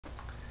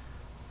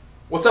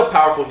What's up,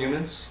 powerful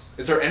humans?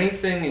 Is there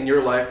anything in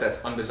your life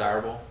that's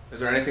undesirable?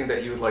 Is there anything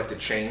that you would like to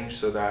change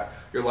so that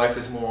your life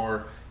is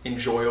more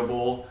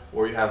enjoyable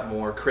or you have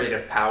more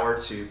creative power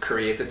to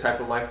create the type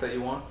of life that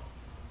you want?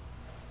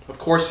 Of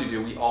course you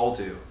do. We all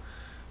do.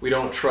 We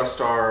don't trust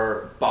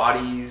our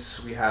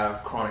bodies. We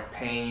have chronic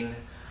pain.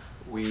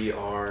 We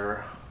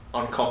are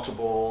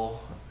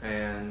uncomfortable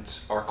and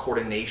our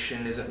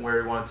coordination isn't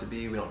where we want it to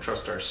be. We don't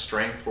trust our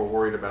strength. We're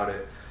worried about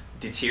it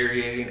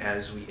deteriorating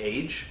as we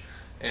age.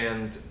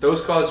 And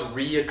those cause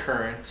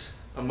reoccurrent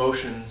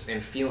emotions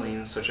and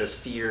feelings such as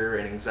fear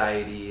and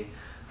anxiety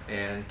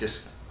and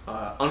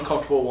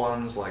uncomfortable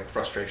ones like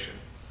frustration.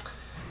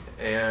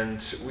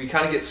 And we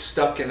kind of get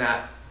stuck in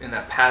that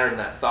pattern,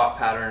 that thought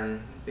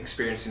pattern,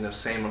 experiencing those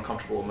same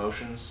uncomfortable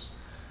emotions.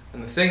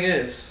 And the thing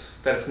is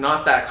that it's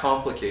not that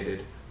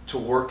complicated to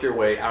work your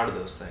way out of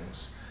those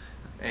things.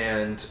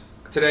 And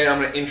today I'm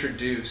going to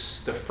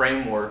introduce the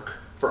framework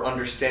for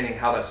understanding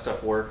how that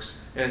stuff works,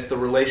 and it's the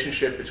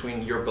relationship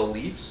between your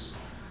beliefs,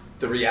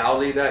 the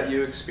reality that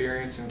you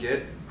experience and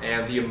get,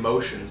 and the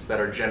emotions that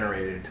are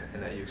generated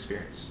and that you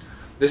experience.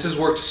 This has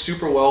worked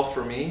super well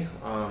for me.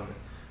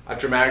 I've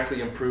dramatically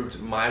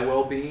improved my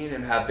well-being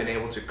and have been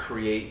able to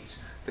create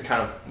the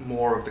kind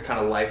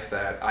of life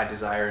that I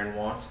desire and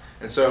want.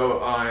 And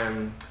so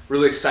I'm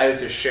really excited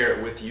to share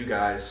it with you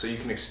guys so you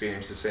can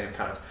experience the same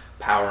kind of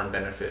power and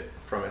benefit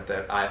from it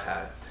that I've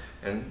had.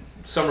 And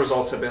some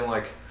results have been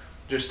like,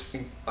 just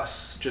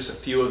a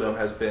few of them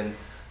has been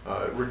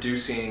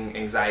reducing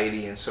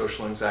anxiety and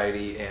social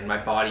anxiety and my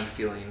body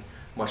feeling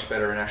much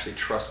better and actually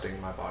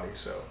trusting my body.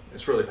 So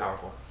it's really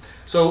powerful.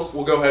 So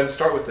we'll go ahead and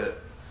start with it.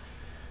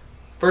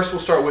 First, we'll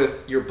start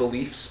with your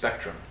belief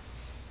spectrum.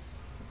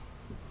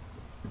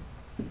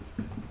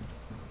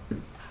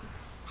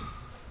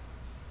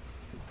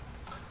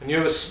 And you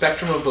have a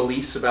spectrum of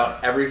beliefs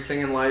about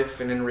everything in life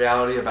and in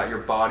reality, about your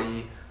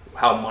body,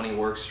 how money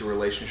works, your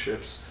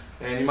relationships.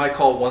 And you might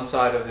call one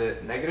side of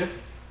it negative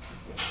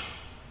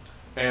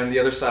and the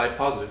other side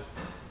positive.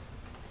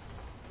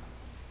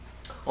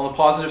 On the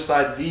positive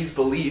side, these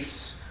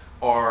beliefs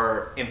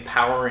are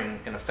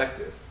empowering and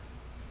effective.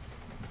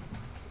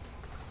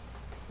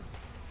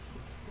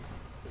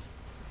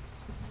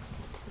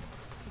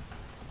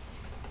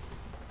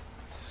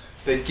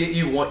 They get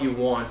you what you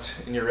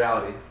want in your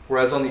reality.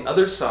 Whereas on the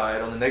other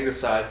side, on the negative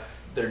side,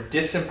 they're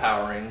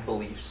disempowering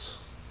beliefs.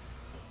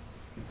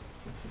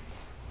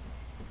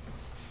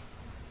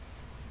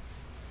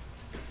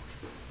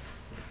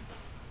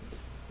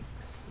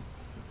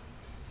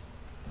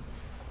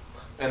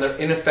 And they're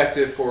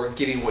ineffective for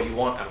getting what you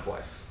want out of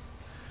life.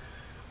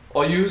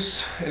 I'll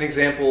use an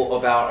example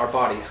about our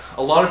body.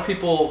 A lot of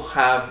people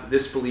have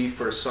this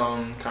belief or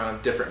some kind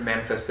of different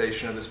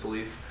manifestation of this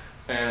belief,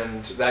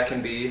 and that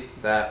can be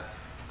that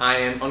I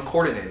am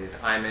uncoordinated,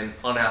 I'm an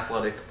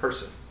unathletic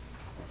person.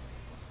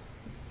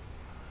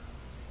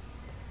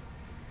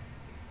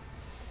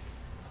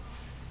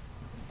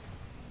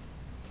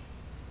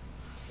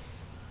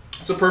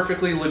 It's a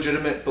perfectly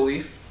legitimate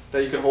belief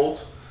that you can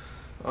hold.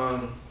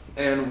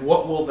 And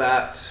what will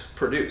that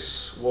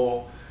produce?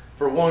 Well,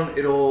 for one,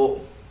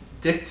 it'll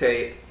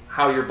dictate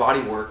how your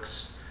body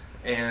works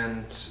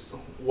and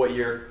what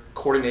your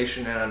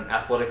coordination at an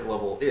athletic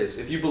level is.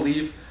 If you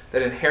believe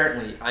that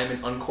inherently I'm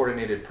an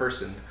uncoordinated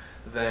person,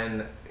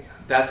 then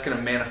that's going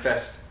to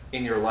manifest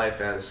in your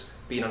life as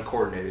being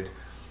uncoordinated.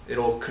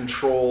 It'll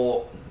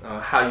control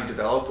how you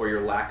develop or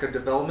your lack of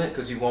development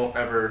because you won't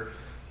ever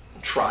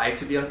try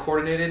to be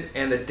uncoordinated,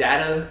 and the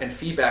data and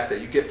feedback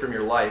that you get from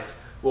your life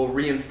will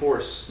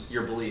reinforce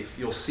your belief.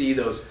 You'll see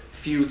those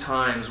few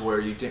times where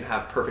you didn't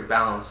have perfect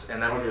balance,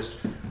 and that'll just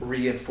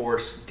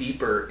reinforce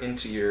deeper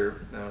into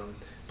your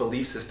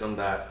belief system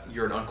that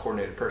you're an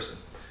uncoordinated person.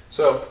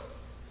 So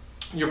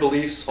your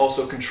beliefs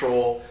also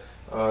control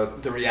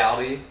the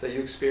reality that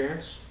you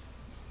experience.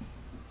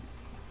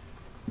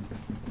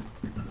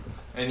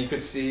 And you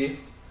could see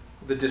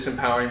the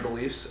disempowering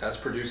beliefs as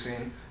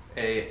producing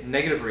a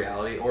negative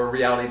reality or a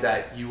reality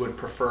that you would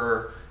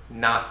prefer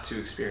not to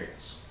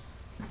experience.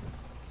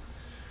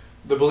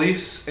 The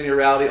beliefs in your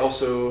reality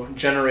also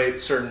generate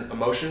certain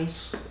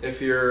emotions.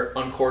 If you're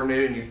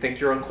uncoordinated and you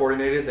think you're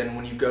uncoordinated, then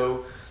when you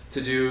go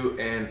to do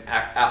an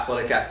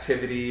athletic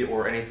activity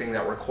or anything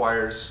that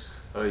requires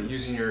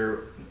using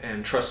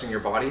and trusting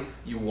your body,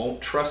 you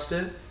won't trust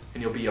it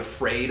and you'll be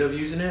afraid of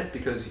using it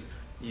because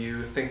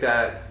you think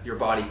that your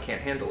body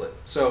can't handle it.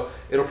 So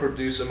it'll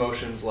produce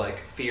emotions like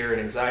fear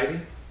and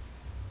anxiety.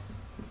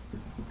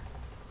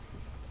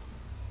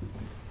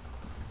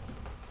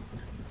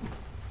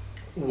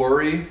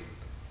 Worry,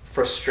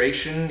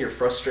 frustration, you're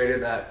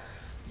frustrated that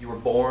you were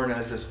born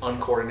as this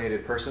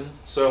uncoordinated person.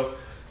 So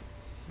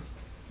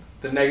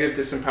the negative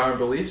disempowering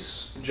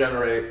beliefs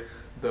generate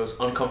those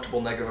uncomfortable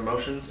negative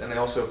emotions, and they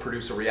also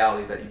produce a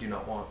reality that you do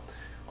not want.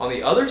 On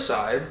the other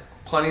side,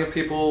 plenty of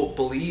people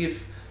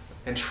believe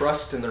and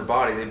trust in their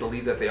body. They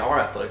believe that they are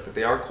athletic, that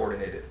they are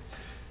coordinated.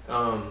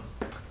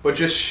 But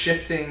just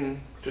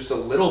shifting just a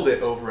little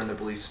bit over in the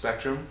belief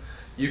spectrum,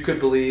 you could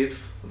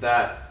believe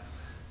that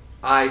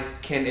I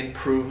can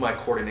improve my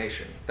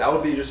coordination. That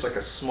would be just like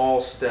a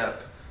small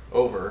step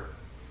over.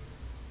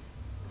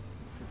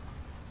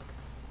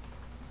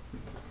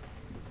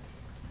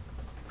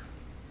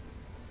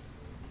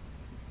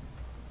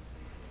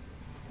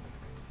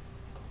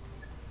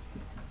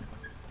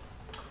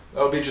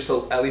 That would be just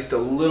at least a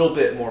little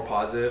bit more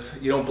positive.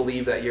 You don't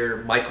believe that you're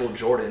Michael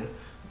Jordan,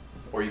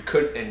 or you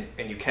could,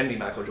 and you can be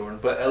Michael Jordan,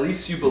 but at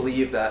least you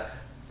believe that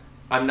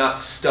I'm not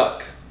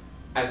stuck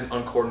as an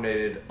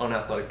uncoordinated,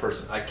 unathletic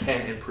person. I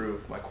can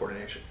improve my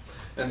coordination.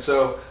 And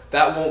so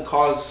that won't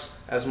cause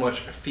as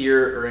much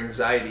fear or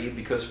anxiety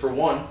because, for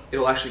one,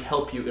 it'll actually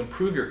help you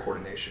improve your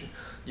coordination.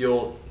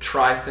 You'll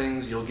try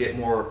things, you'll get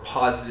more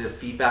positive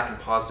feedback and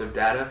positive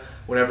data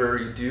whenever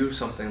you do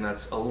something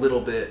that's a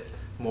little bit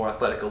more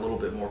athletic, a little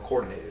bit more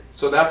coordinated.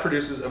 So that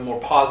produces a more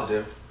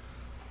positive,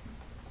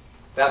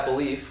 that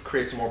belief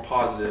creates a more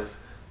positive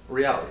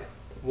reality,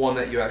 one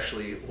that you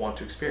actually want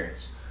to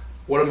experience.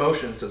 What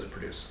emotions does it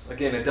produce?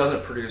 Again, it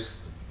doesn't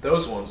produce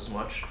those ones as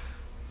much.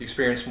 You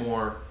experience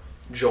more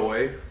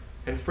joy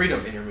and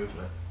freedom in your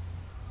movement.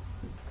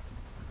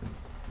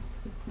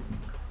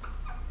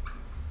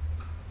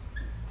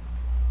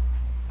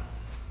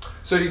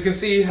 So you can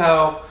see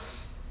how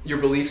your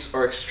beliefs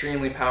are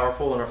extremely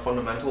powerful and are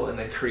fundamental, and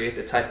they create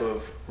the type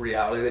of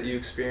reality that you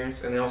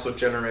experience, and they also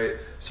generate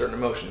certain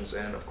emotions.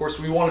 And of course,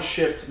 we want to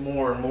shift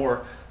more and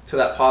more to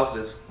that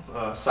positive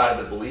side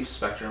of the belief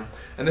spectrum.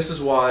 And this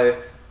is why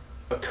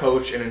a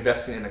coach and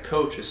investing in a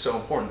coach is so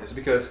important, is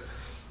because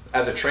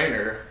as a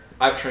trainer,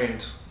 I've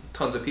trained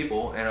tons of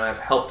people and I've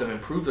helped them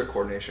improve their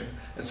coordination.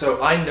 And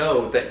so I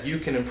know that you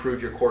can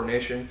improve your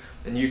coordination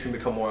and you can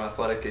become more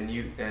athletic, and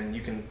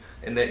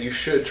that you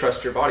should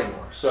trust your body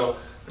more. So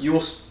you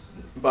will,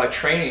 by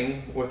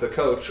training with a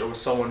coach or with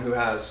someone who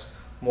has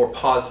more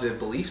positive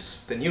beliefs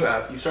than you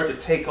have, you start to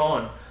take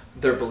on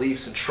their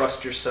beliefs and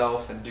trust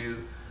yourself and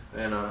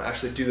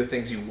actually do the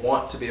things you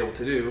want to be able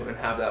to do and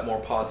have that more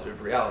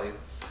positive reality.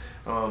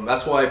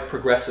 That's why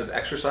progressive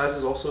exercise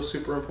is also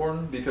super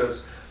important,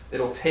 because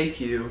it'll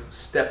take you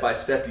step by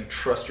step. You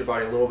trust your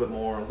body a little bit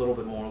more, a little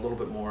bit more, a little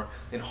bit more,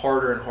 in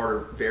harder and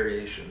harder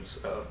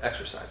variations of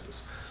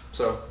exercises.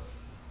 So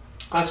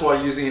that's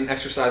why using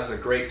exercise is a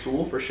great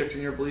tool for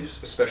shifting your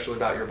beliefs, especially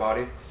about your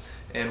body,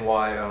 and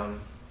why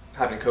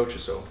having a coach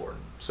is so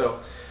important. So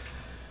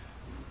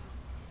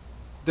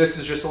this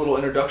is just a little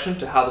introduction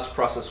to how this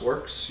process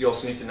works. You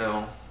also need to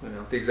know,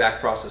 the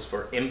exact process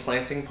for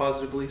implanting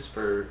positive beliefs,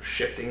 for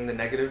shifting the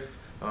negative,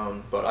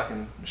 but I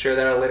can share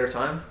that at a later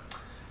time.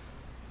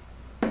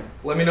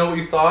 Let me know what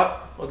you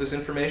thought of this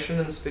information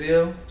in this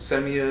video.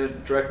 Send me a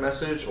direct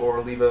message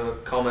or leave a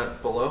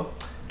comment below.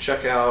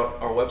 Check out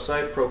our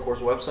website, Procore's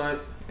website,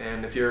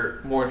 and if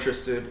you're more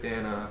interested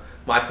in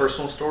my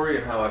personal story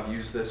and how I've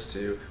used this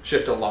to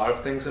shift a lot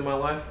of things in my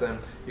life, then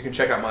you can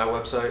check out my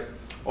website.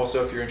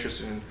 Also, if you're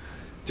interested in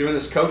doing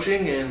this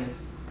coaching and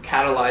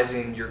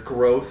catalyzing your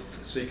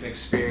growth so you can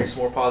experience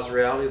more positive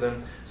reality,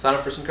 then sign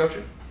up for some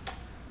coaching.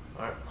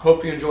 All right.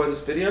 Hope you enjoyed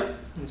this video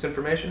and this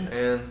information,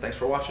 and thanks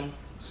for watching.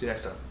 See you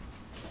next time.